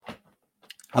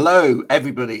Hello,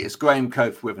 everybody. It's Graham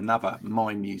Cope with another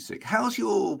My Music. How's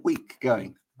your week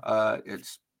going?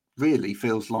 It's really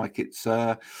feels like it's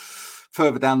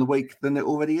further down the week than it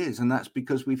already is, and that's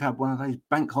because we've had one of those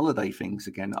bank holiday things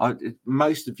again.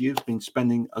 Most of you have been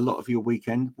spending a lot of your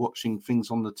weekend watching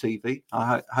things on the TV.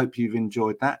 I hope you've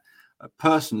enjoyed that.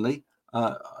 Personally,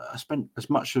 I spent as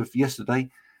much of yesterday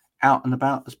out and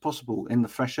about as possible in the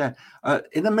fresh air.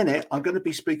 In a minute, I'm going to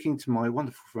be speaking to my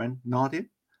wonderful friend Nadia.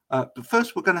 But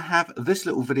first, we're going to have this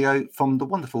little video from the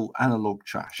wonderful Analog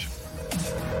Trash.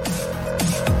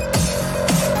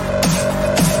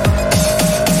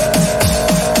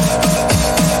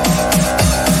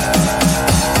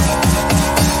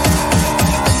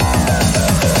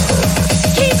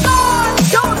 Keep on,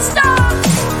 don't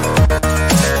stop.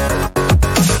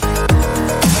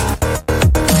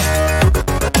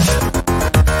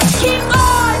 Keep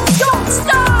on, don't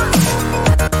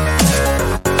stop.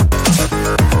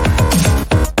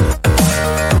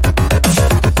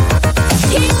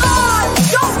 Keep on,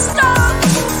 don't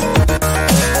stop.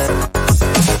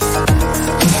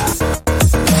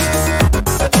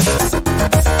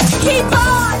 Keep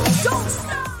on, don't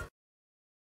stop.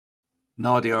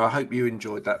 Nadia, I hope you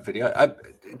enjoyed that video.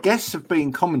 Guests have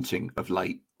been commenting of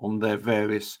late on their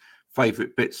various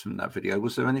favourite bits from that video.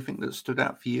 Was there anything that stood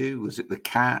out for you? Was it the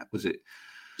cat? Was it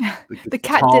The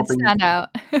cat did carving? stand out.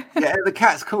 Yeah, the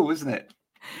cat's cool, isn't it?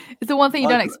 It's the one thing you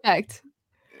I- don't expect.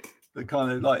 The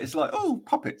kind of like, it's like, oh,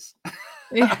 puppets.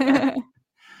 Yeah.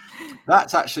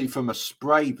 That's actually from a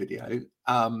Spray video.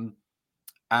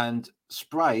 And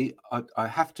Spray, I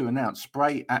have to announce,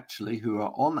 Spray actually, who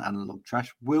are on Analog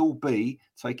Trash, will be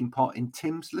taking part in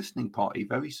Tim's listening party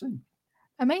very soon,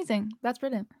 Amazing. That's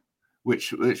brilliant.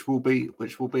 which will be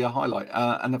a highlight.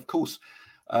 And of course,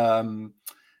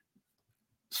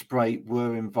 Spray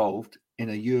were involved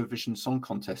in a Eurovision Song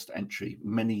Contest entry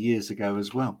many years ago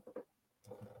as well.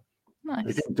 They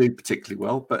Nice. didn't do particularly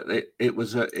well, but it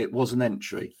was an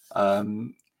entry.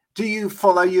 Do you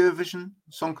follow Eurovision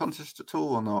Song Contest at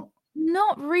all or not?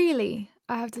 Not really,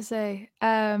 I have to say.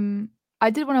 I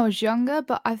did when I was younger,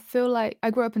 but I feel like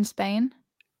I grew up in Spain,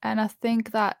 and I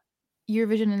think that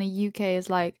Eurovision in the UK is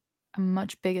like a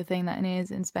much bigger thing than it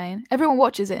is in Spain. Everyone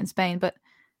watches it in Spain, but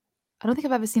I don't think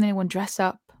I've ever seen anyone dress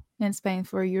up in Spain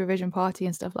for a Eurovision party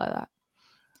and stuff like that.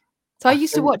 So I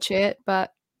used to think- watch it,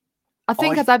 but I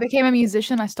think I- as I became a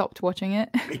musician, I stopped watching it.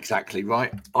 Exactly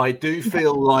right. I do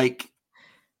feel like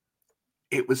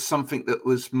it was something that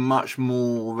was much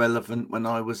more relevant when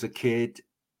I was a kid.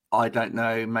 I don't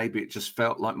know, maybe it just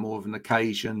felt like more of an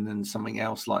occasion than something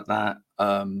else like that.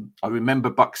 I remember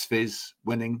Bucks Fizz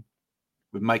winning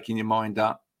with Making Your Mind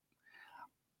Up.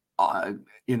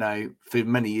 For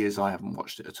many years I haven't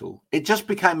watched it at all. It just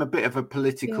became a bit of a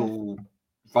political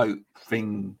vote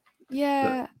thing.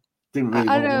 Yeah, Didn't really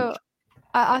I want to know. watch.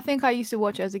 I think I used to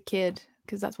watch it as a kid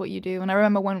because that's what you do. And I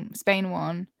remember when Spain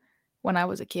won when I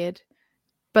was a kid.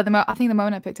 But I think the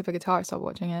moment I picked up a guitar, I stopped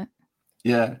watching it.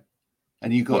 Yeah.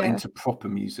 And you got Yeah. into proper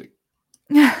music.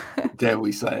 Dare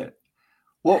we say it?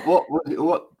 What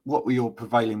were your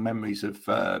prevailing memories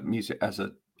of music as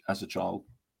a child?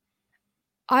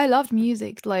 I loved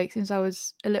music like since I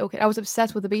was a little kid. I was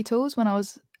obsessed with the Beatles when I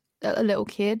was a little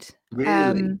kid.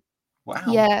 Really? Wow.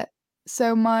 Yeah.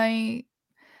 So my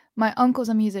uncle's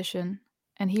a musician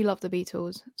and he loved the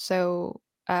Beatles. So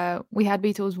we had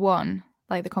Beatles 1,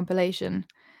 like the compilation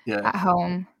Yeah. at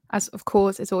home. As of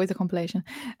course, it's always a compilation.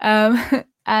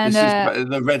 And This is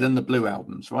the Red and the Blue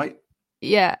albums, right?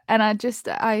 yeah, and I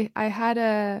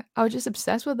was just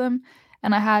obsessed with them,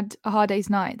 and I had A Hard Day's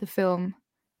Night, the film,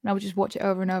 and I would just watch it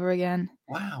over and over again.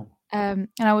 Wow. And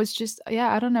I was just,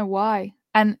 I don't know why.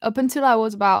 And up until I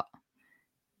was about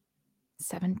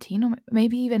 17 or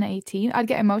maybe even 18, I'd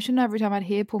get emotional every time I'd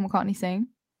hear Paul McCartney sing.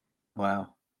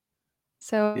 Wow.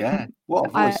 So Yeah. What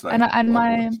a voice,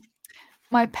 though.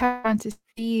 my parents to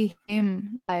see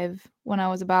him live when I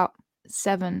was about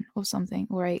 7 or something,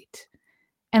 or 8.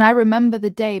 And I remember the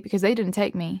day because they didn't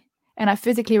take me. And I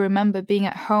physically remember being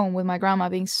at home with my grandma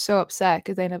being so upset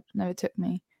because they never took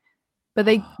me. But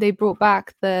they brought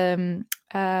back the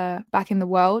Back in the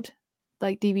World,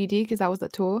 like DVD, because that was the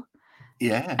tour.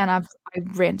 Yeah. And I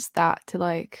rinsed that to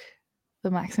like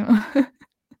the maximum.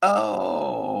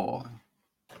 Oh.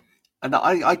 And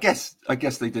I guess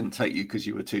they didn't take you because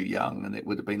you were too young and it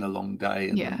would have been a long day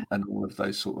and all of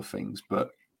those sort of things.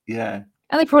 But yeah.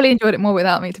 And they probably enjoyed it more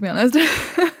without me, to be honest.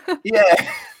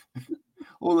 Yeah.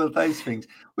 All of those things.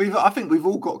 I think we've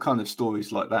all got kind of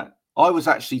stories like that. I was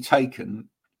actually taken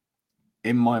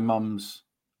in my mum's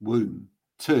womb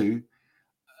to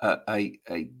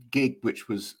a gig which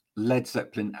was Led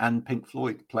Zeppelin and Pink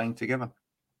Floyd playing together.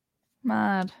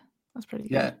 Mad. That's pretty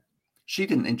good. Yeah, she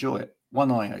didn't enjoy it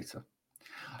one iota.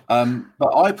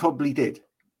 But I probably did,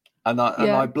 and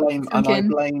I blame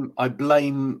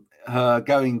her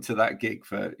going to that gig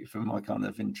for my kind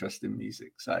of interest in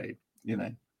music. So you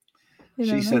know, You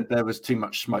she never know. said there was too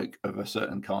much smoke of a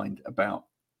certain kind about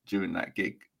during that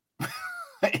gig.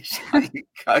 It's like,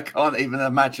 I can't even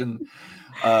imagine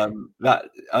that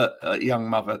a young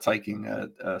mother taking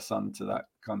a son to that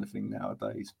kind of thing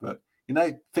nowadays. But you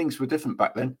know, things were different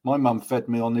back then. My mum fed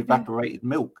me on evaporated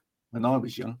milk when I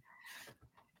was young.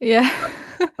 Yeah.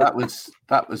 That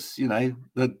was you know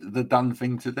the done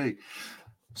thing to do.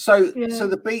 So Yeah.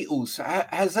 the Beatles,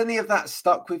 has any of that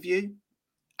stuck with you?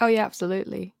 Oh yeah,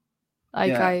 absolutely. Like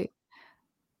Yeah.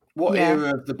 What yeah.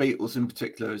 era of the Beatles in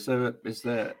particular? Is there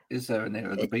an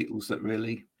era of the It Beatles that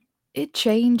really? it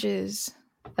changes.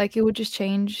 Like it would just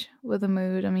change with the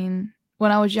mood. I mean,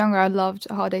 when I was younger, I loved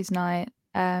A Hard Day's Night.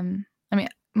 I mean,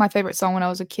 my favorite song when I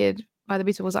was a kid by the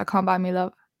Beatles was "I Can't Buy Me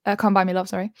Love." Can't Buy Me Love,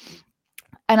 sorry.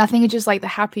 And I think it's just like the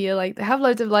happier, like they have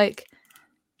loads of like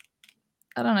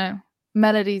I don't know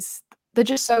melodies. They're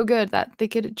just so good that they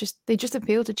just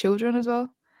appeal to children as well.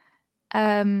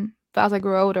 But as I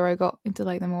grew older, I got into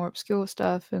like the more obscure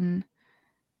stuff, and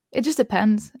it just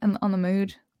depends on the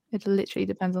mood. It literally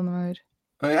depends on the mood.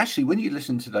 But actually, when you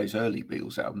listen to those early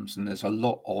Beatles albums, and there's a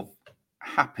lot of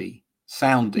happy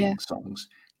sounding Yeah. songs,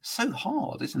 it's so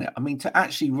hard, isn't it? I mean, to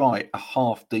actually write a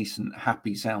half decent,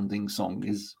 happy sounding song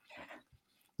is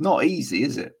not easy,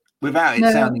 is it? Without it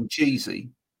No. sounding cheesy.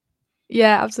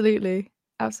 Yeah, absolutely.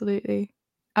 Absolutely.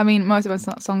 I mean, most of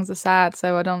my songs are sad,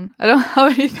 so I don't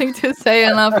have anything to say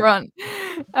on that front.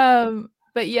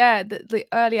 But yeah, the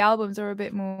early albums are a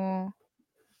bit more,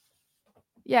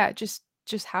 yeah, just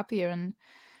happier, and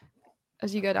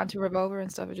as you go down to Revolver and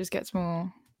stuff, it just gets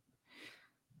more,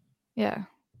 yeah,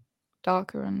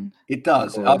 darker and It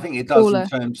does. I think it does in cooler.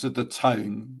 terms of the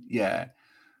tone. Yeah.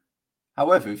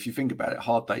 However, if you think about it,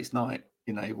 Hard Day's Night,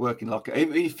 you know, working like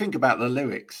if you think about the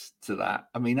lyrics to that,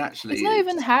 I mean, actually, It's not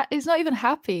even happy.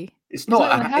 it's It's not even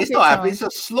not a it's happy not happy. song.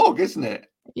 It's a slog, isn't it?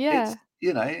 It's Yeah.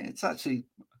 you know, it's actually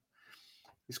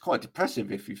it's quite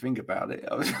depressive if you think about it.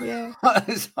 Yeah.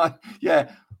 It's like,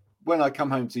 yeah, when I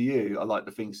come home to you, I like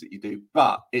the things that you do,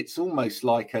 but it's almost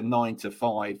like a 9 to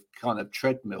 5 kind of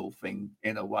treadmill thing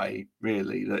in a way,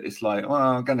 really. That it's like, well,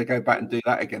 I'm going to go back and do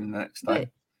that again the next But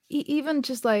day. even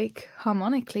just like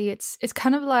harmonically, it's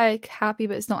kind of like happy,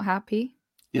 but it's not happy.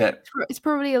 Yeah, It's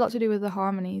probably a lot to do with the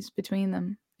harmonies between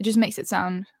them. It just makes it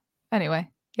sound anyway,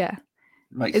 yeah.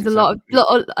 makes It's it sound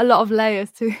good. a lot of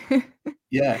layers to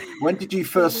Yeah. When did you to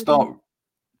what first they do. start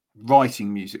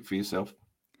writing music for yourself?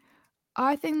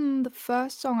 I think the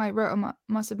first song I wrote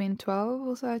must have been 12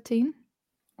 or 13.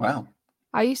 Wow.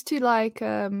 I used to like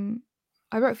I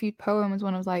wrote a few poems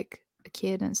when I was like a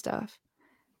kid and stuff.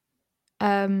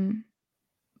 Um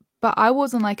but I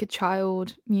wasn't like a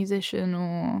child musician,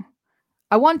 or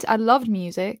I loved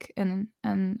music, and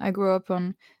I grew up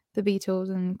on the Beatles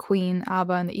and Queen,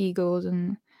 ABBA and the Eagles,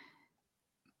 and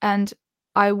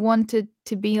I wanted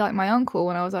to be like my uncle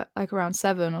when I was like around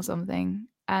 7 or something,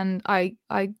 and I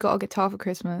got a guitar for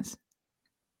Christmas,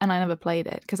 and I never played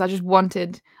it because I just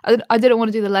wanted I didn't want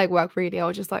to do the legwork really. I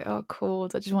was just like, "Oh,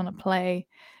 chords, I just want to play."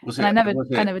 Was And it I never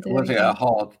did a anything.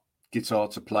 hard guitar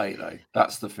to play though?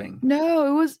 That's the thing.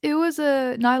 No, it was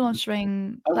a nylon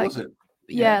string, Oh, like was it?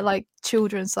 Yeah. yeah, like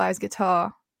children's size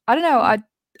guitar. I don't know,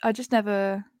 I just I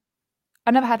never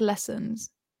had lessons.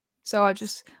 So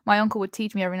my uncle would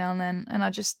teach me every now and then, and I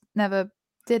just never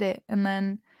did it. And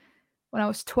then when I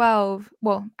was 12,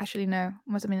 well, actually no, I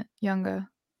must have been younger,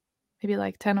 maybe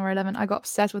like 10 or 11, I got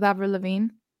obsessed with Avril Lavigne.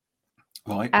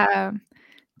 Right.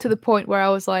 To the point where I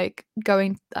was like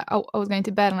I was going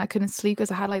to bed and I couldn't sleep because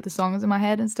I had like the songs in my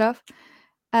head and stuff.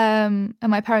 And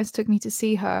my parents took me to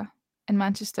see her in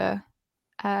Manchester,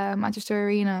 Manchester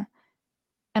Arena,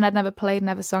 and I'd never played,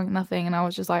 never sung, nothing, and I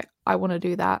was just like, I want to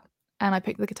do that. And I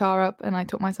picked the guitar up and I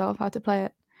taught myself how to play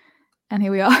it, and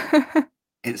here we are.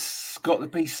 It's got to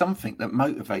be something that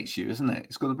motivates you, isn't it?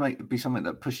 It's got to be something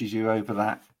that pushes you over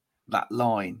that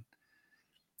line,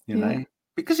 you Yeah. know,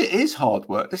 because it is hard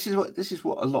work. This is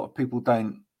what a lot of people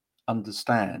don't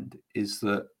understand, is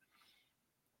that,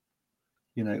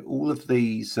 you know, all of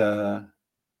these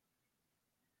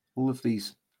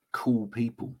cool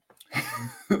people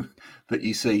that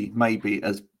you see maybe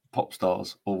as pop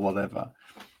stars or whatever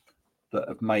that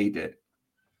have made it,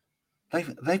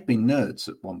 they've been nerds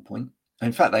at one point.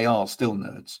 In fact, they are still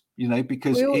nerds, you know,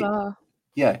 because We all are.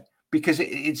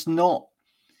 it's not,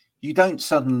 you don't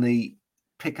suddenly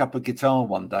pick up a guitar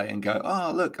one day and go,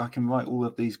 oh, look, I can write all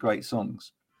of these great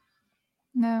songs,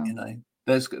 No. you know.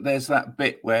 there's that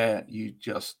bit where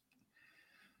you're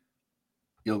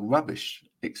rubbish,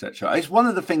 etc. It's one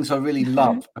of the things I really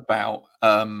love about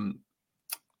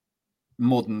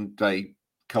modern day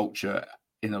culture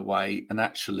in a way, and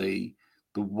actually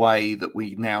the way that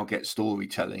we now get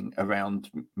storytelling around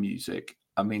music.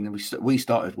 I mean, we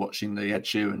started watching the Ed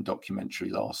Sheeran documentary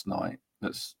last night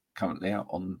that's currently out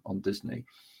on Disney.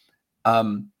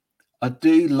 I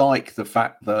do like the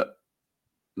fact that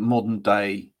modern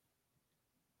day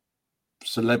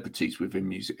celebrities within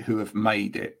music who have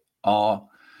made it are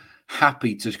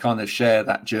happy to kind of share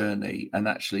that journey, and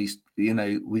actually,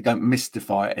 we don't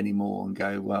mystify it anymore and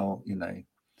go, well,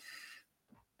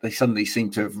 they suddenly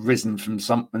seem to have risen from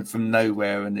something from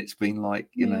nowhere, and it's been like,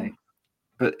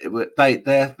 but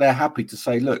they're happy to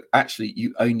say, look, actually,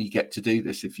 you only get to do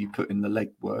this if you put in the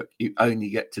legwork. You only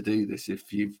get to do this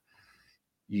if you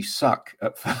suck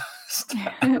at first.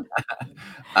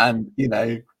 And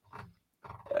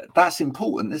that's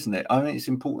important, isn't it? I mean, it's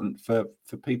important for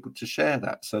people to share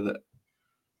that, so that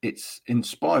it's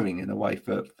inspiring in a way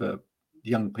for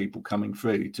young people coming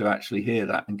through to actually hear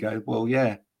that and go, well,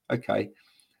 yeah, okay,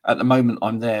 at the moment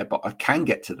I'm there, but I can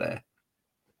get to there.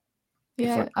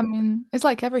 Yeah, I mean, it's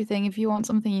like everything. If you want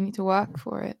something, you need to work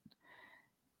for it.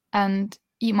 And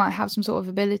you might have some sort of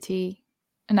ability,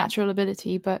 a natural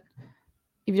ability, but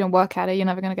if you don't work at it, you're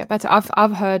never going to get better.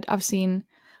 I've seen,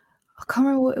 I can't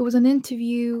remember what, it was an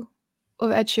interview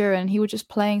of Ed Sheeran. He was just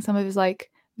playing some of his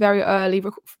like very early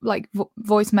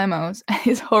voice memos.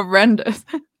 It's horrendous.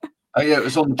 Oh yeah, it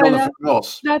was on Jonathan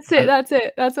Ross. That's it.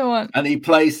 That's the one. And he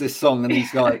plays this song, and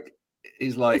he's like,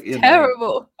 it's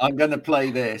terrible. I'm going to play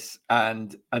this,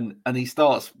 and he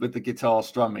starts with the guitar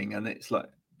strumming, and it's like,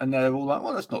 and they're all like,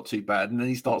 well, that's not too bad, and then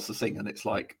he starts to sing, and it's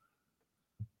like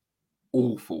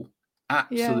awful,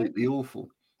 absolutely awful.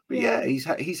 But yeah, he's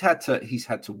had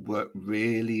to work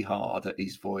really hard at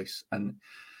his voice, and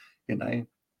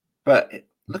but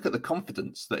look at the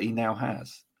confidence that he now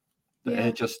has.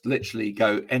 That just literally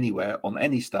go anywhere on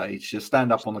any stage, just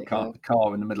stand up on the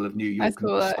car in the middle of New York. I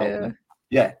saw that,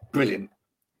 yeah, brilliant,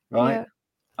 right? Yeah.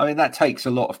 I mean, that takes a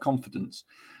lot of confidence,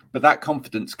 but that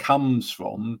confidence comes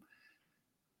from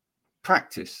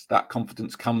practice. That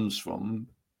confidence comes from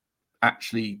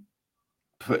actually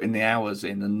putting the hours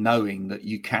in and knowing that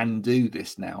you can do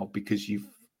this now, because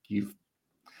you've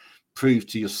proved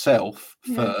to yourself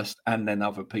first and then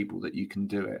other people that you can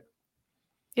do it.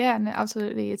 Yeah, no,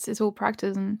 absolutely. It's all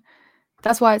practice, and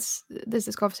that's why there's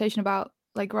this conversation about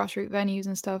like grassroots venues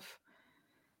and stuff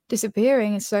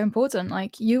disappearing is so important.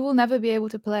 Like, you will never be able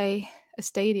to play a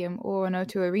stadium or an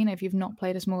O2 arena if you've not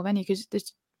played a small venue, because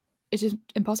it's just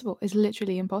impossible. It's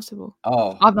literally impossible.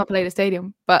 Oh, I've not played a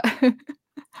stadium, but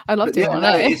I'd love to.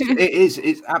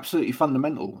 It's absolutely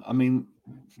fundamental. I mean,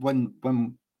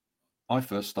 when I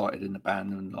first started in the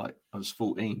band, and like I was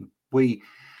 14, we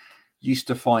used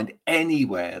to find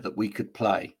anywhere that we could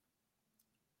play,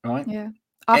 right? Yeah,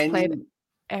 I've played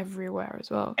everywhere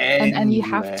as well, and you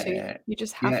have to. You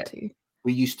just have to.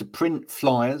 We used to print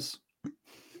flyers.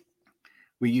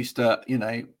 We used to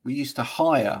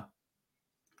hire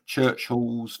church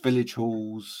halls, village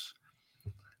halls,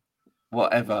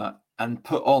 whatever, and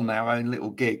put on our own little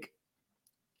gig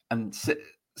and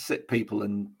sit people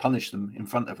and punish them in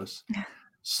front of us,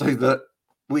 so that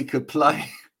we could play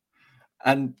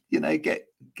and get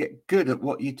good at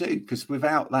what you do. Because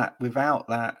without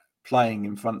that playing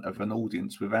in front of an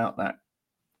audience, without that,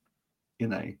 you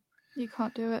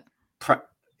can't do it.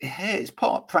 It's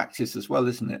part of practice as well,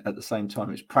 isn't it? At the same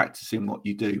time, it's practicing what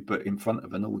you do, but in front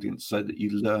of an audience, so that you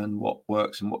learn what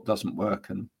works and what doesn't work,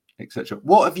 and etc.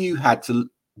 What have you had to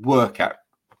work at,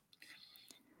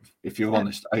 if you're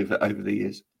honest, over the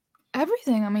years?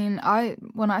 Everything. I mean,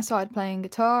 when I started playing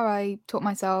guitar, I taught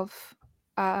myself.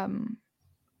 I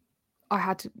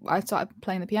started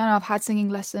playing the piano. I've had singing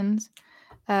lessons.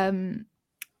 I've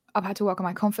had to work on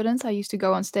my confidence. I used to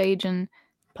go on stage and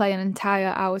play an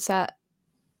entire hour set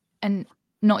and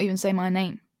not even say my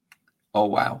name. Oh,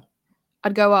 wow.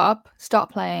 I'd go up, start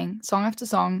playing song after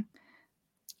song,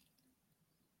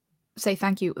 say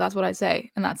thank you. That's what I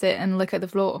say, and that's it, and look at the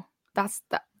floor. That's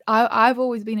that. I've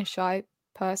always been a shy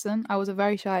person. I was a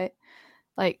very shy,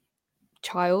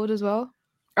 child as well.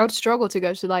 I would struggle to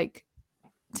go to I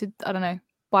don't know,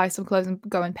 buy some clothes and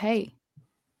go and pay.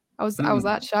 I was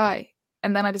that shy.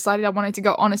 And then I decided I wanted to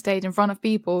go on a stage in front of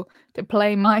people to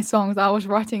play my songs I was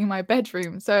writing in my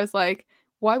bedroom. So it's like,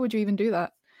 why would you even do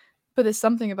that? But there's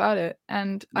something about it,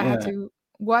 and I had to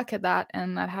work at that,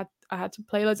 and I had to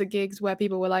play loads of gigs where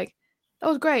people were like, that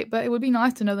was great, but it would be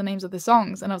nice to know the names of the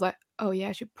songs. And I was like, oh yeah,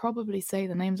 I should probably say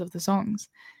the names of the songs.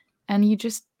 And you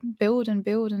just build and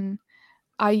build, and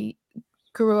I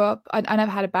grew up. I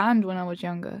never had a band when I was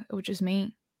younger. It was just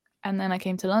me. And then I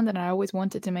came to London and I always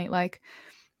wanted to make like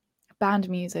band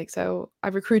music. So I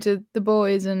recruited the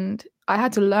boys and I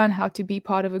had to learn how to be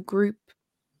part of a group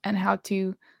and how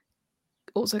to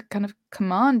also kind of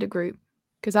command a group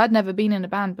because I'd never been in a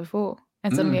band before.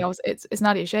 And suddenly it's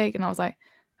Nadia Sheikh and I was like,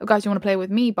 oh guys, you want to play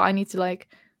with me? But I need to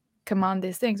like command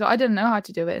this thing. So I didn't know how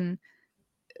to do it. And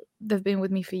they've been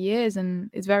with me for years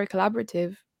and it's very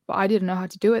collaborative. But I didn't know how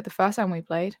to do it the first time we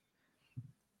played.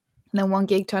 And then one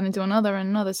gig turned into another and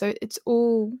another. So it's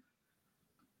all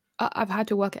I've had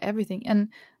to work at everything. And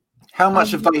how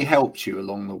much have they helped you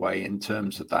along the way in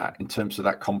terms of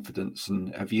that confidence?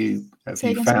 And have you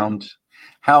found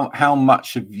how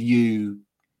much have you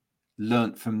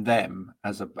learnt from them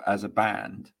as a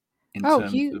band in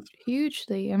terms of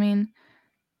hugely. I mean,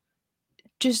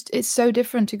 just it's so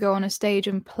different to go on a stage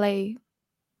and play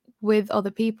with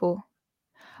other people.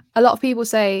 A lot of people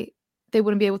say they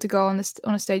wouldn't be able to go on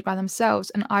a stage by themselves,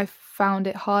 and I found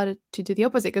it harder to do the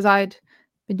opposite because I'd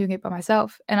been doing it by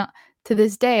myself. And to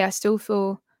this day, I still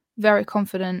feel very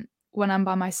confident when I'm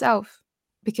by myself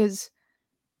because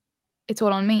it's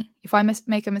all on me. If I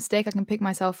make a mistake, I can pick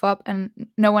myself up, and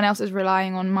no one else is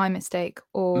relying on my mistake,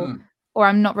 or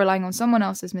I'm not relying on someone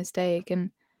else's mistake.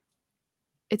 And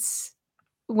it's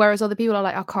whereas other people are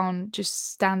like, I can't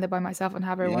just stand there by myself and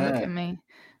have everyone look at me.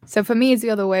 So for me, it's the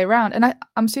other way around, and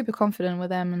I'm super confident with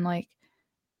them, and like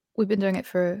we've been doing it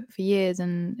for years,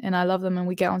 and I love them, and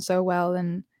we get on so well,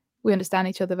 and we understand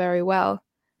each other very well.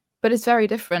 But it's very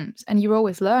different, and you're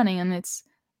always learning, and it's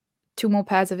two more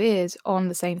pairs of ears on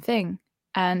the same thing,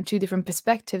 and two different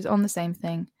perspectives on the same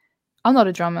thing. I'm not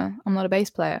a drummer. I'm not a bass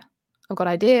player. I've got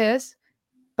ideas,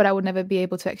 but I would never be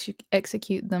able to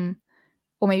execute them,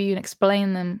 or maybe even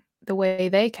explain them the way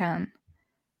they can.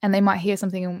 And they might hear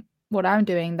something in what I'm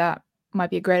doing that might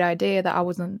be a great idea that I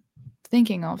wasn't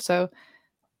thinking of. So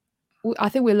I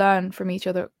think we learn from each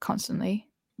other constantly.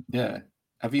 Yeah.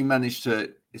 Have you managed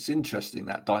to? It's interesting,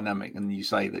 that dynamic, and you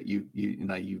say that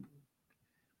you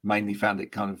mainly found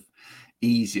it kind of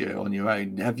easier on your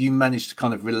own. Have you managed to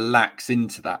kind of relax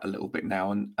into that a little bit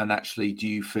now, and actually, do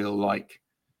you feel like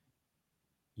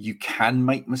you can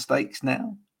make mistakes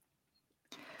now?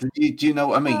 Do you know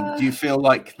what I mean? Do you feel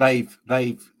like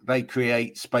they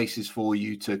create spaces for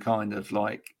you to kind of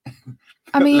like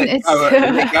I mean,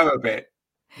 let go a bit,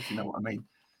 if you know what I mean?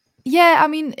 Yeah, I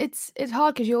mean, it's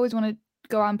hard because you always want to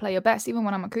go out and play your best. Even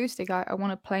when I'm acoustic, I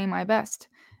want to play my best.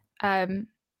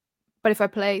 But if I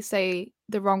play, say,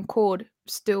 the wrong chord,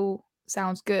 still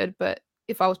sounds good. But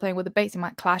if I was playing with a bass, it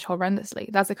might clash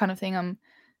horrendously. That's the kind of thing I'm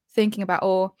thinking about.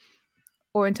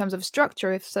 Or in terms of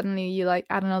structure, if suddenly you like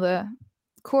add another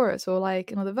chorus or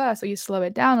like another verse, or you slow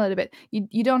it down a little bit,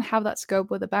 you don't have that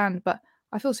scope with a band. But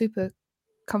I feel super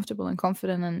comfortable and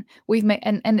confident, and we've made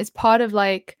and it's part of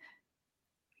like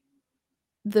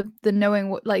the knowing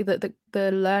what, like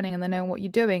the learning and the knowing what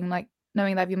you're doing, like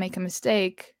knowing that if you make a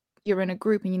mistake, you're in a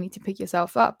group and you need to pick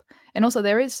yourself up. And also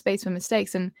there is space for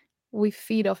mistakes, and we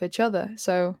feed off each other.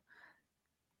 So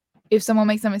if someone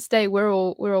makes a mistake, we're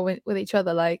all with each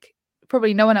other. Like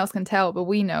probably no one else can tell, but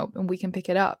we know and we can pick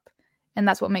it up. And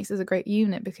that's what makes us a great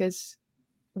unit, because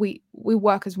we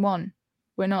work as one.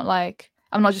 We're not like,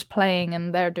 I'm not just playing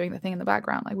and they're doing the thing in the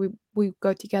background. Like we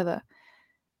go together.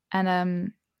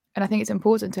 And I think it's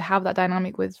important to have that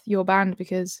dynamic with your band,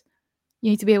 because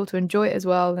you need to be able to enjoy it as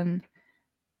well. And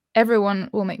everyone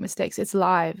will make mistakes. It's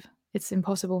live. It's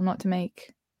impossible not to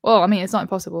make. Well, I mean, it's not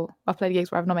impossible. I've played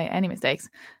gigs where I've not made any mistakes,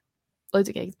 loads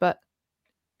of gigs, but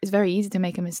it's very easy to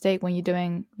make a mistake when you're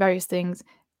doing various things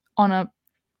on a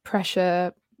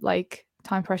pressure, like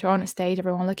time pressure on a stage,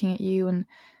 everyone looking at you, and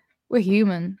we're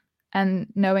human. And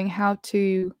knowing how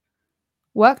to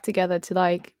work together to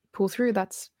like pull through,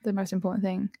 that's the most important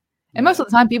thing. And most of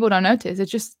the time people don't notice.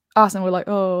 It's just us, and we're like,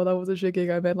 oh, that was a shit gig.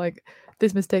 I made like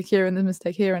this mistake here and this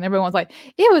mistake here, and everyone's like,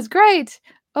 it was great.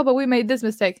 Oh, but we made this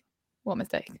mistake. What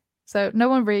mistake? So no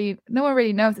one really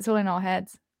knows. It's all in our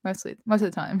heads most of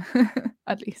the time.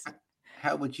 At least.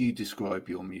 How would you describe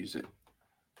your music?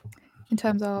 In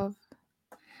terms of?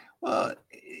 Well,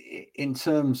 in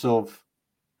terms of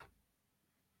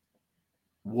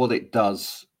what it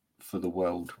does for the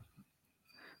world.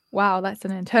 Wow, that's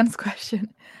an intense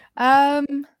question.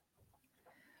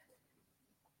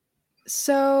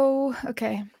 So,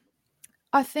 okay.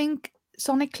 I think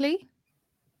sonically,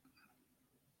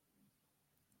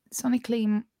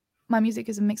 my music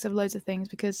is a mix of loads of things,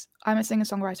 because I'm a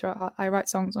singer-songwriter. I write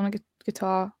songs on a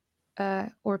guitar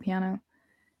or a piano,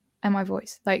 and my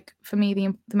voice. Like, for me,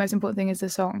 the most important thing is the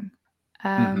song.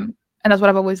 And that's what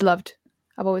I've always loved.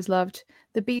 I've always loved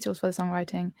the Beatles for the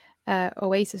songwriting,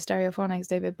 Oasis, Stereophonics,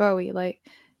 David Bowie. Like,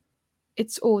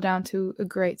 it's all down to a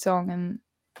great song and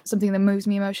something that moves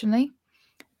me emotionally.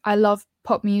 I love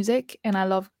pop music and I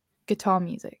love guitar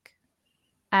music.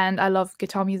 And I love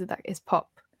guitar music that is pop.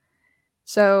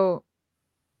 So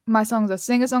my songs are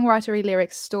singer-songwritery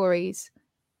lyrics, stories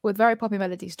with very poppy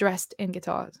melodies dressed in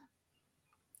guitars.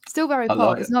 Still very I pop.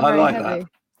 like It's it. not I very like heavy. that.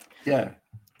 Yeah.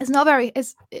 It's not very.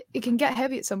 It can get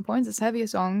heavy at some points. It's heavier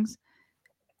songs,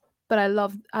 but I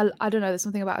love. I don't know. There's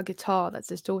something about a guitar that's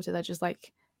distorted that just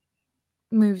like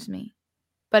moves me,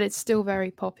 but it's still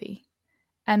very poppy.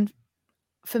 And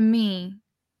for me,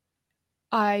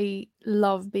 I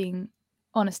love being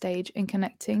on a stage and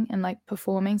connecting and like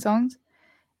performing songs.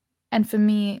 And for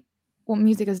me, what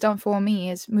music has done for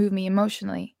me is move me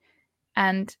emotionally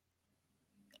and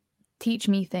teach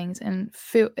me things and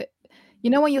feel. You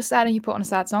know when you're sad and you put on a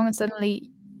sad song and suddenly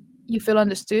you feel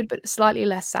understood, but slightly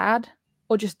less sad,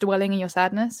 or just dwelling in your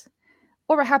sadness,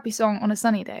 or a happy song on a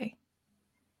sunny day.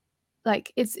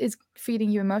 Like it's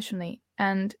feeding you emotionally,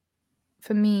 and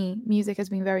for me, music has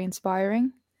been very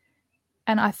inspiring.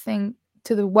 And I think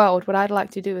to the world, what I'd like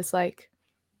to do is like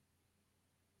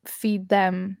feed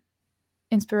them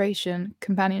inspiration,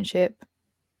 companionship,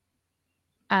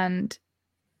 and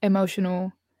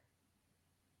emotional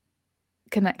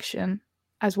connection,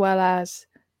 as well as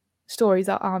stories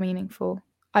that are meaningful.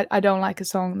 I don't like a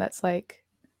song that's like,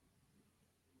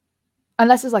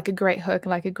 unless it's like a great hook,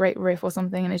 like a great riff or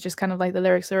something, and it's just kind of like the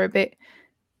lyrics are a bit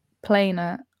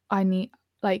plainer. I need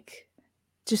like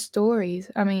just stories.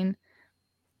 I mean,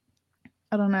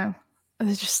 I don't know.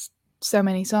 There's just so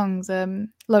many songs.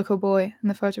 Local Boy and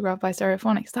The Photograph by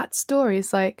Stereophonics. That story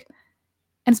is like,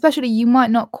 and especially you might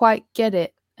not quite get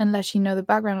it unless you know the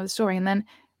background of the story, and then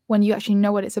when you actually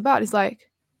know what it's about, it's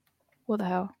like, what the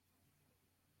hell?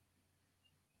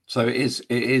 So it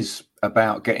is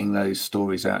about getting those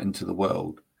stories out into the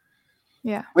world.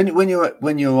 Yeah. When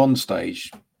you're on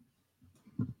stage,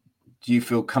 do you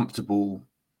feel comfortable?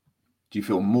 Do you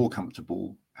feel more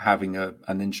comfortable having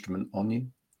an instrument on you?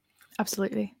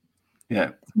 Absolutely.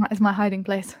 Yeah. It's my hiding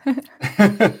place.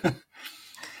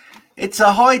 It's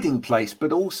a hiding place,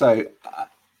 but also,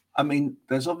 I mean,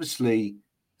 there's obviously,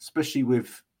 especially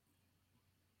with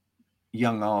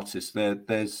young artists,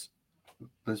 there's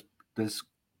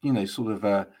sort of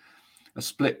a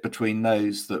split between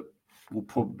those that will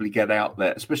probably get out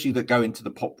there, especially that go into the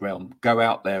pop realm, go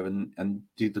out there and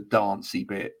do the dancey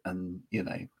bit and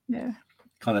Yeah.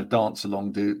 kind of dance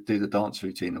along, do the dance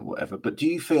routine or whatever. But do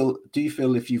you feel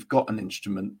if you've got an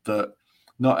instrument that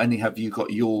not only have you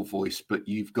got your voice, but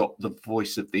you've got the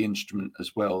voice of the instrument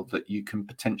as well, that you can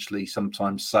potentially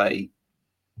sometimes say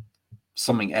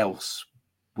something else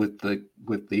with the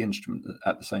instrument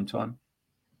at the same time?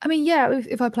 I mean, yeah,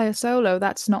 if I play a solo,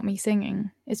 that's not me singing.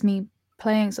 It's me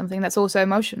playing something that's also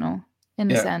emotional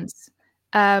in a Yeah. sense.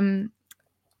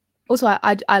 Also,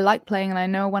 I like playing, and I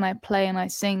know when I play and I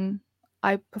sing,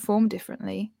 I perform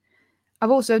differently.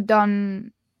 I've also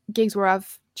done gigs where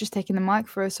I've just taken the mic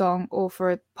for a song or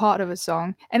for a part of a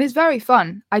song, and it's very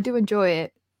fun. I do enjoy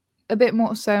it a bit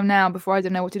more so now. Before I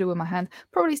don't know what to do with my hand,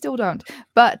 probably still don't,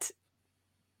 but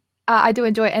I do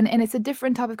enjoy it, and it's a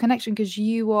different type of connection because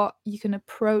you can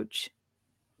approach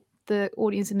the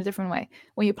audience in a different way.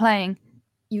 When you're playing,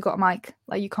 you got a mic,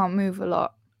 like you can't move a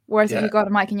lot. Whereas if Yeah. you got a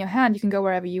mic in your hand, you can go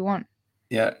wherever you want.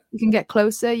 Yeah. You can get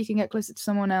closer. You can get closer to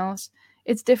someone else.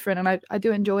 It's different, and I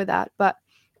do enjoy that. But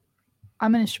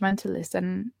I'm an instrumentalist,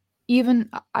 and even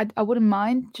I wouldn't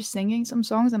mind just singing some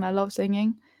songs, and I love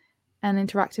singing and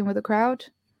interacting with the crowd.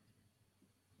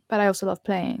 But I also love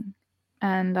playing,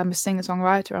 and I'm a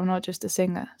singer-songwriter. I'm not just a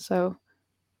singer, so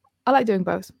I like doing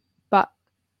both, but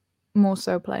more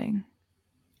so playing.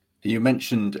 You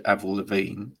mentioned Avril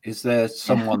Lavigne. Is there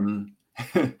someone?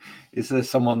 Is there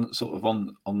someone sort of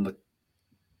on the?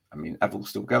 I mean, Avril's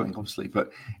still going, obviously,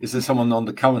 but is there someone on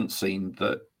the current scene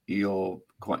that you're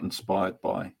quite inspired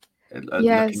by? Looking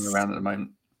Yes, around at the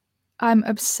moment. I'm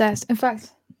obsessed. In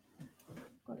fact, I've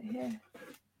got it here.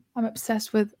 I'm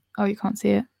obsessed with. Oh, you can't see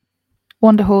it.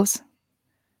 Wonder Horse.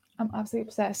 I'm absolutely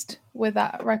obsessed with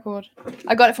that record.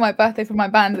 I got it for my birthday from my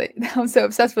band. I'm so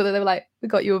obsessed with it. They were like, "We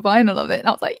got you a vinyl of it," and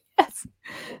I was like, "Yes."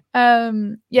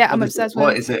 Yeah, I'm obsessed with.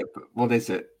 What is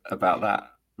it about that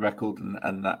record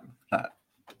and that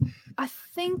I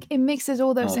think it mixes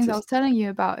all those things I was artist? telling you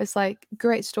about. It's like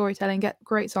great storytelling, get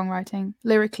great songwriting.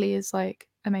 Lyrically is like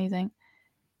amazing.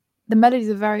 The melodies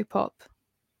are very pop,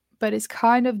 but it's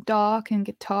kind of dark and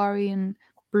guitar-y and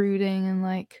brooding and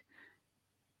like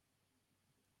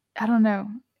I don't know.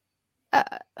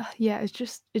 Yeah, it's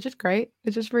just great.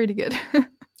 It's just really good.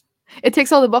 It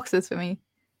ticks all the boxes for me.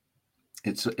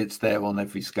 It's there on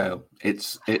every scale.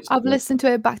 I've listened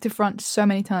to it back to front so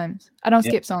many times. I don't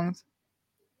skip songs.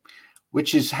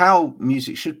 Which is how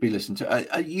music should be listened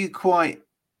to. Are you quite?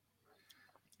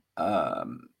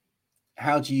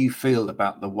 How do you feel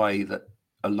about the way that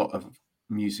a lot of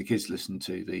music is listened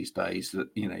to these days?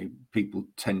 That people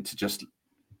tend to just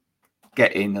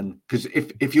get in, and because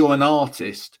if you're an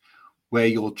artist where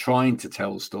you're trying to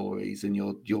tell stories and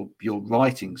you're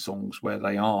writing songs where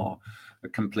they are a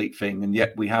complete thing, and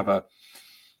yet we have a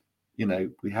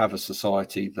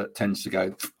society that tends to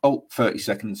go 30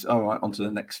 seconds, all right, on to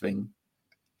the next thing.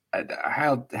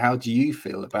 How do you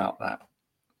feel about that?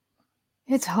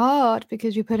 It's hard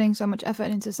because you're putting so much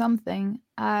effort into something.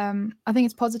 I think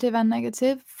it's positive and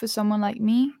negative for someone like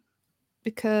me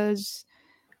because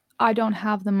I don't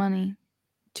have the money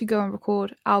to go and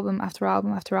record album after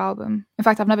album after album. In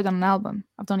fact, I've never done an album.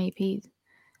 I've done EPs.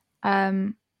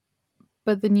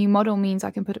 But the new model means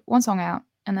I can put one song out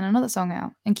and then another song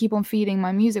out and keep on feeding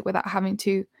my music without having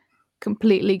to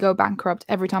completely go bankrupt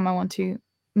every time I want to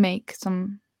make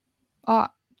some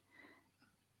art.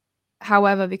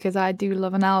 However, because I do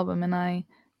love an album and I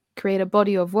create a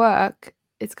body of work,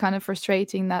 it's kind of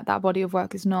frustrating that body of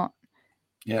work is not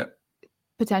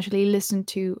potentially listened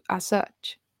to as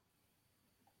such.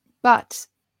 But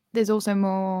there's also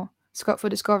more scope for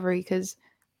discovery because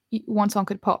one song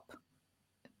could pop,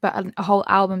 but a whole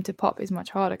album to pop is much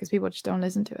harder because people just don't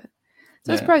listen to it.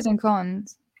 So there's pros and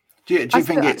cons. Do you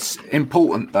think it's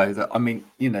important though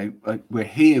that we're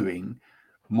hearing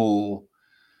more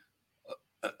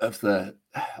of the,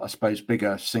 I suppose,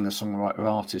 bigger singer-songwriter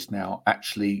artists now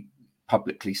actually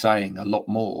publicly saying a lot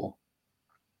more,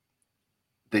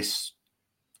 this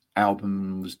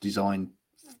album was designed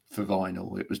for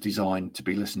vinyl, it was designed to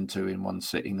be listened to in one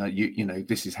sitting,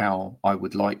 this is how I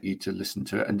would like you to listen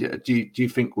to it. And do you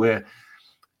think we're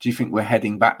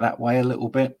heading back that way a little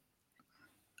bit?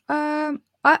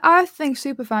 I think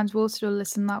superfans will still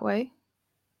listen that way,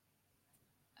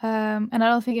 and I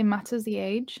don't think it matters the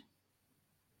age.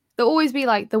 There'll always be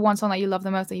like the one song that you love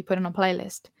the most that you put in a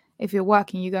playlist. If you're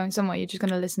working, you're going somewhere, you're just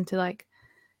going to listen to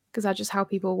because that's just how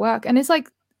people work. And it's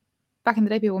like back in the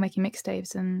day, people were making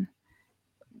mixtapes and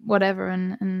whatever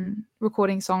and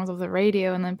recording songs of the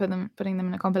radio and then putting them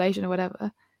in a compilation or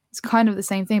whatever. It's kind of the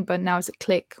same thing, but now it's a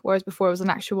click, whereas before it was an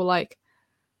actual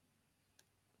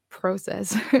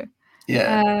process.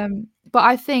 But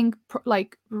I think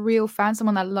real fans,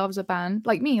 someone that loves a band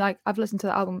like me, I've listened to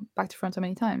the album back to front so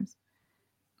many times.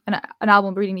 And an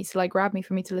album really needs to grab me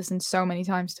for me to listen so many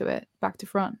times to it back to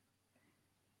front.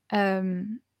 But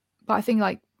I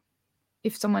think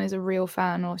if someone is a real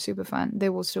fan or a super fan, they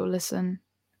will still listen,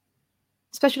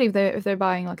 especially if they're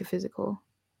buying a physical.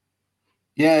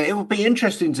 Yeah, it will be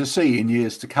interesting to see in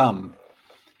years to come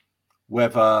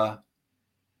whether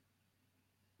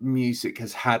music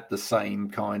has had the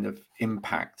same kind of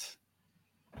impact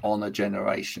on a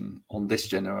generation, on this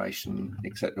generation,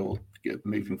 etc., or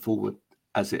moving forward,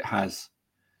 as it has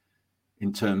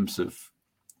in terms of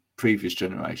previous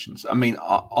generations. I mean,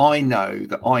 I know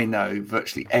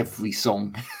virtually every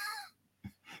song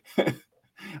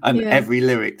and every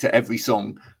lyric to every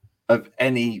song of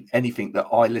anything that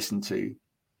I listened to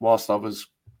whilst I was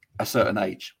a certain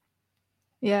age.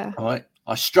 Yeah. Right.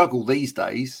 I struggle these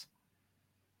days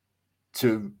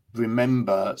to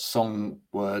remember song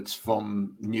words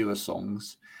from newer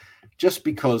songs just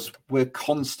because we're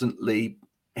constantly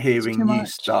hearing new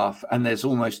stuff and there's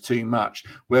almost too much.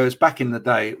 Whereas back in the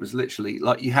day, it was literally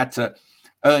you had to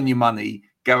earn your money,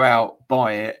 go out,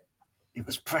 buy it. It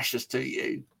was precious to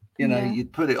you.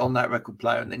 You'd put it on that record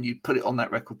player and then you'd put it on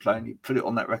that record player and you'd put it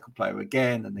on that record player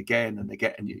again and again and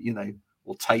again. And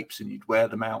or tapes, and you'd wear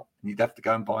them out and you'd have to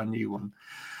go and buy a new one.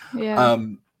 Yeah.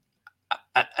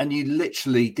 And you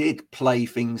literally did play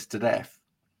things to death.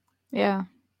 Yeah.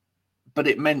 But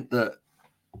it meant that,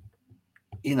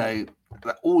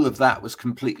 that all of that was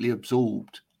completely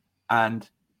absorbed. And,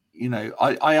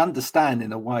 I understand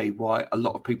in a way why a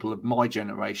lot of people of my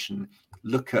generation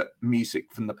look at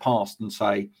music from the past and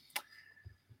say,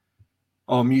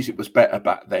 oh, music was better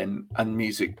back then. And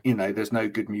music, there's no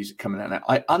good music coming out now.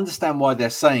 I understand why they're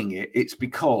saying it. It's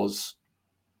because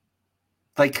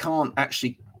they can't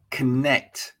actually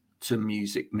connect to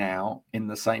music now in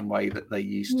the same way that they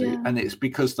used to, and it's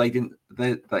because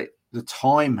the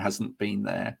time hasn't been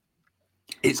there.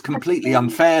 It's completely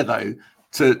unfair though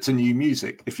to new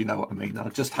music, if you know what I mean.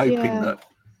 I'm just hoping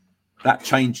that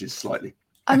changes slightly.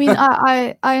 I mean,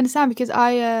 I understand because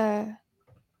I'm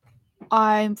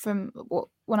from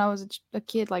when I was a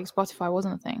kid, Spotify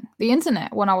wasn't a thing. The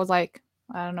internet, when I was I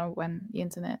don't know when the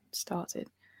internet started,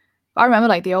 but I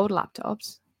remember the old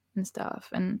laptops and stuff,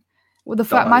 and Well, the That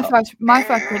fact I love. my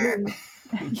first release,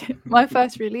 my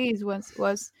first release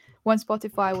was when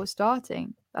Spotify was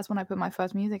starting. That's when I put my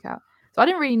first music out. So I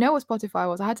didn't really know what Spotify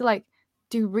was. I had to like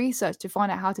do research to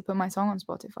find out how to put my song on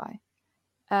Spotify.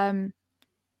 And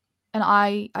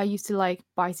I used to like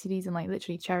buy CDs and like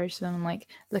literally cherish them and like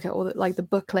look at all the like the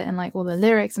booklet and like all the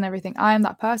lyrics and everything. I am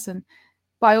that person.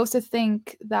 But I also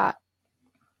think that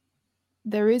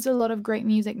there is a lot of great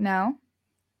music now.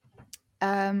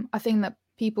 I think that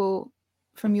people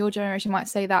from your generation might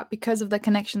say that because of the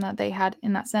connection that they had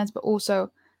in that sense, but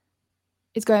also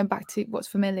it's going back to what's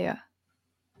familiar.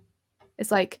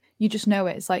 It's like you just know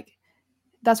it. It's like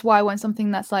that's why when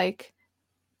something that's like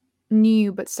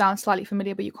new but sounds slightly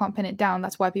familiar, but you can't pin it down,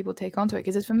 that's why people take onto it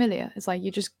because it's familiar. It's like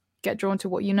you just get drawn to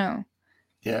what you know.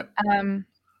 Yeah. And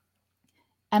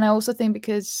I also think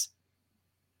because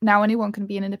now anyone can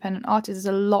be an independent artist,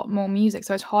 there's a lot more music,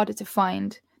 so it's harder to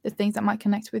find the things that might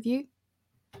connect with you.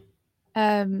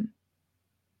 So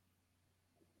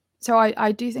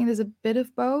I do think there's a bit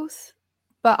of both,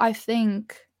 but I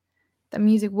think that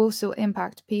music will still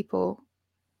impact people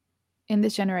in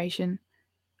this generation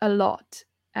a lot.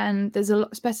 And there's a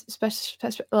lot,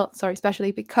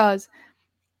 especially because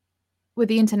with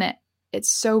the internet, it's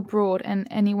so broad and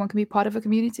anyone can be part of a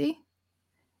community.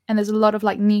 And there's a lot of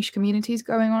like niche communities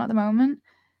going on at the moment.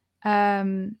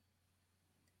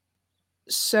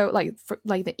 So like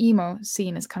the emo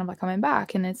scene is kind of like coming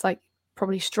back, and it's like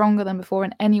probably stronger than before,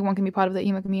 and anyone can be part of the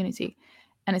emo community,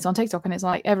 and it's on TikTok and it's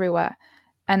like everywhere,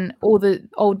 and all the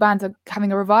old bands are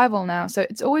having a revival now. So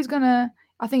it's always gonna,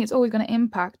 I think it's always gonna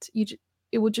impact you.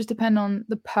 It will just depend on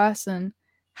the person,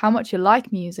 how much you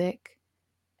like music,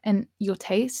 and your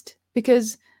taste,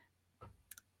 because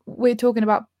we're talking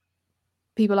about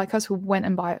people like us who went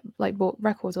and bought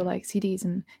records or like CDs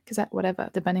and cassette, whatever,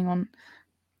 depending on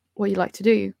what you like to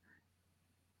do.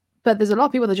 But there's a lot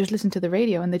of people that just listen to the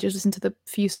radio and they just listen to the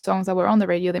few songs that were on the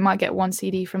radio. They might get one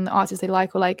CD from the artist they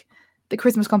like, or like the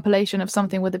Christmas compilation of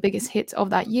something with the biggest hits of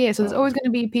that year. So there's always going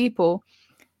to be people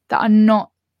that are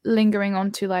not lingering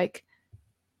onto like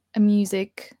a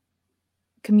music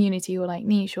community or like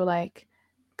niche or like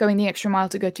going the extra mile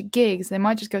to go to gigs. They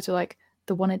might just go to like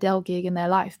the one Adele gig in their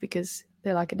life because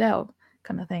they like Adele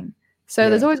kind of thing. So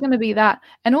there's always going to be that.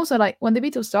 And also like when the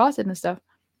Beatles started and stuff,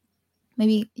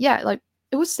 maybe, yeah, like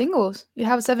it was singles. You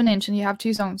have a 7-inch and you have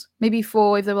 2 songs, maybe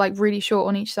 4 if they were like really short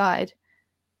on each side.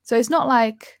 So it's not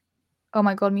like, oh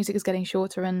my God, music is getting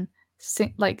shorter and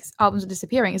like albums are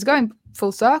disappearing. It's going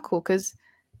full circle because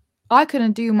I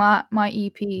couldn't do my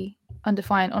EP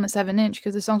Undefined on a 7-inch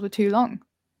because the songs were too long.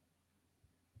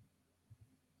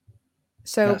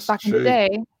 So That's back true. in the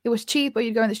day, it was cheap, but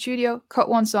you'd go in the studio, cut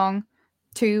 1 song,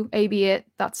 2, A/B it.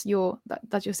 That's your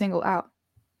single out.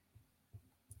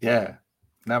 Yeah,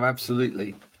 no,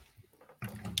 absolutely.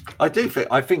 I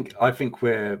think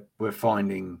we're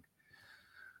finding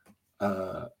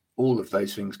all of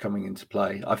those things coming into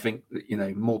play. I think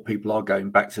that, more people are going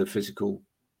back to the physical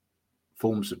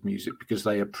forms of music because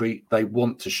they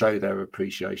want to show their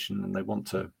appreciation, and they want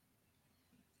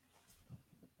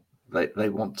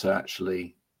to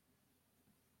actually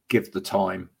give the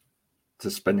time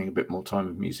to spending a bit more time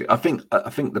with music. I think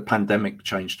the pandemic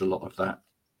changed a lot of that.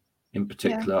 In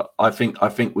particular, yeah. I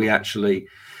think we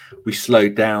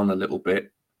slowed down a little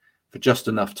bit for just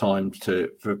enough time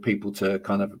for people to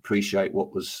kind of appreciate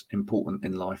what was important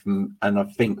in life, and I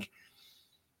think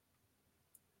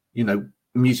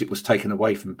music was taken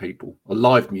away from people, or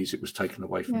live music was taken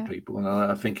away from people, and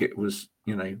I think it was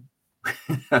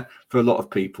for a lot of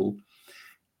people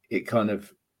it kind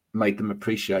of made them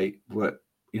appreciate what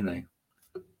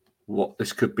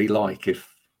this could be like if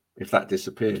that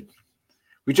disappeared.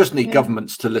 We just need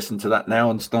governments to listen to that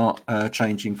now and start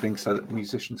changing things so that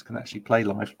musicians can actually play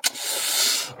live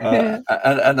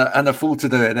and afford to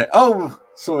do it. Oh,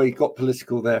 sorry, got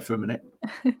political there for a minute.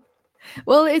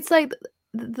 Well, it's like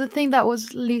the thing that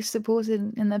was least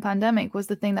supported in the pandemic was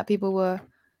the thing that people were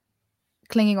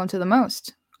clinging onto the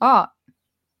most: art.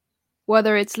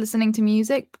 Whether it's listening to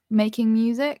music, making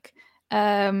music,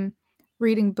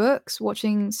 reading books,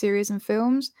 watching series and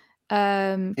films,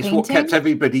 it's painting. What kept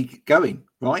everybody going,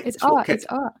 right? It's art. It's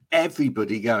art.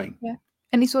 Everybody going. Yeah.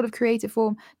 Any sort of creative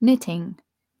form, knitting,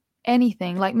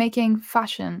 anything, like making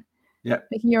fashion,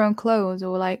 making your own clothes,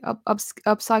 or like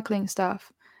upcycling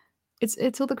stuff.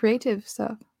 It's all the creative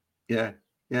stuff. Yeah.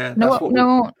 No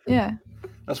one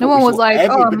was like,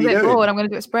 oh, I'm a bit bored, I'm going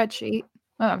to do a spreadsheet.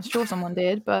 Well, I'm sure someone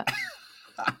did, but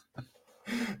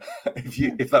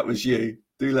if that was you,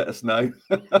 do let us know.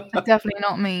 Definitely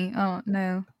not me. Oh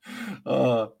no.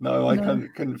 Oh no, I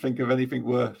couldn't think of anything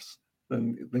worse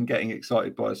than getting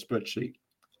excited by a spreadsheet.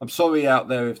 I'm sorry out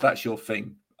there if that's your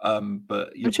thing.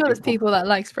 But I'm sure there's people that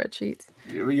like spreadsheets.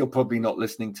 You're probably not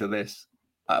listening to this.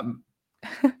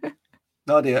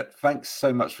 Nadia, thanks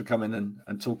so much for coming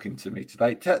and talking to me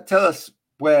today. Tell us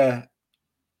where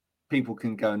people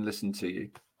can go and listen to you,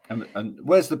 and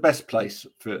where's the best place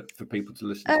for people to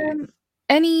listen to you?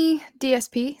 Any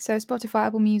DSP, so Spotify,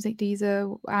 Apple Music,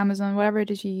 Deezer, Amazon, whatever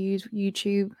it is you use,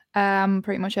 YouTube,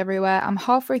 pretty much everywhere. I'm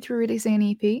halfway through releasing an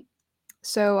EP.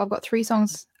 So I've got 3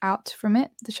 songs out from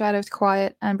it: The Shadows,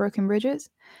 Quiet, and Broken Bridges.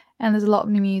 And there's a lot of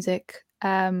new music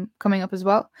coming up as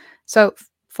well. So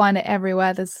find it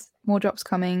everywhere. There's more drops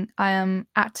coming. I am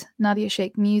at Nadia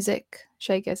Sheikh Music.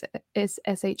 Sheikh is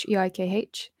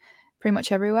SHEIKH, pretty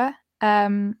much everywhere.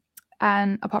 And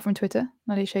apart from Twitter,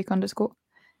 Nadia Sheikh _.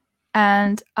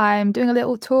 And I'm doing a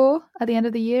little tour at the end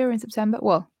of the year in September.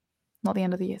 Well, not the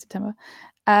end of the year, September.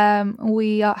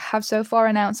 We have so far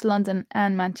announced London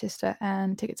and Manchester,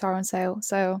 and tickets are on sale.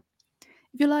 So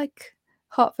if you like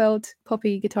heartfelt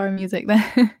poppy guitar music,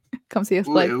 then come see us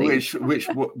play, please.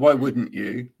 Why wouldn't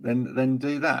you? Then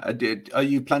do that. Are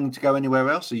you planning to go anywhere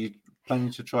else? Are you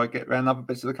planning to try get around other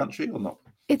bits of the country or not?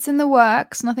 It's in the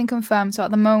works, nothing confirmed. So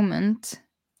at the moment,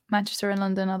 Manchester and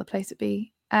London are the place to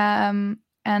be.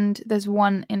 And there's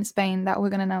one in Spain that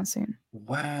we're going to announce soon.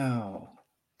 Wow.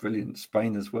 Brilliant.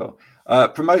 Spain as well.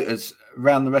 Promoters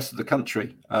around the rest of the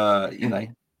country,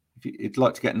 if you'd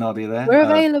like to get Nadia there. We're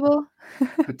available.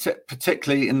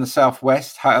 Particularly in the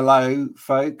Southwest. Hello,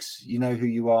 folks. You know who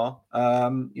you are.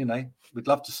 We'd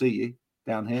love to see you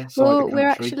down here. Well, we're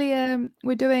actually,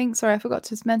 we're doing, sorry, I forgot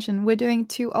to mention, we're doing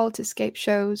 2 Altascape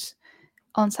shows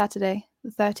on Saturday,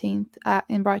 the 13th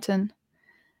in Brighton.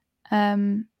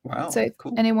 Wow. So if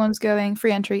anyone's going,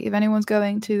 free entry, if anyone's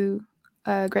going to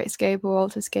Great Escape or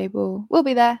Altascape, we'll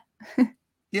be there.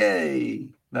 Yay!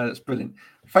 No, that's brilliant.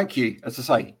 Thank you. As I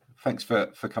say, thanks for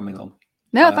coming on.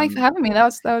 No, thanks for having me. That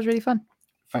was really fun.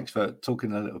 Thanks for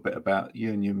talking a little bit about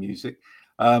you and your music.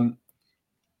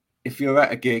 If you're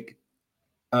at a gig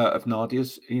of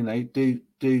Nadia's,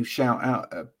 do shout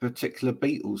out a particular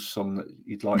Beatles song that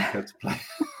you'd like her to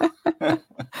play.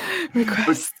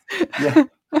 Request. Yeah.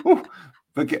 Ooh,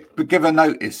 but give her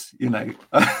notice,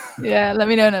 Yeah, let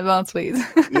me know in advance, please.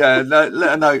 Yeah, let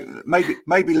her know.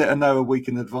 Maybe let her know a week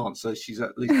in advance, so she's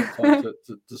at least got time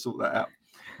to sort that out.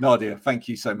 Nadia, thank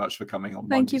you so much for coming on.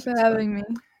 Thank you for having me.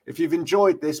 If you've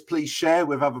enjoyed this, please share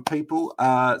with other people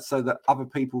so that other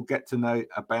people get to know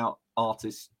about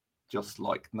artists just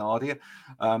like Nadia.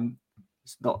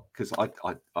 It's not because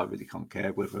I really can't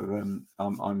care whether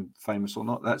I'm famous or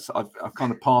not. I've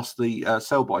kind of passed the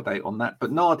sell-by date on that.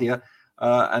 But Nadia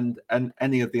and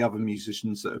any of the other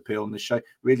musicians that appear on the show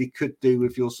really could do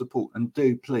with your support. And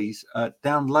do please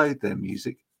download their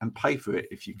music and pay for it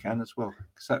if you can as well,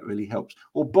 because that really helps.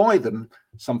 Or buy them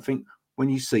something when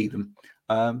you see them.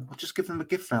 Or just give them a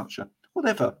gift voucher,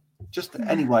 whatever. Just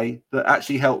any way that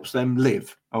actually helps them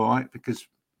live. All right, because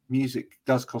music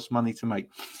does cost money to make.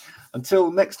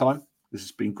 Until next time, this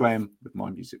has been Graham with My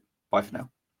Music. Bye for now.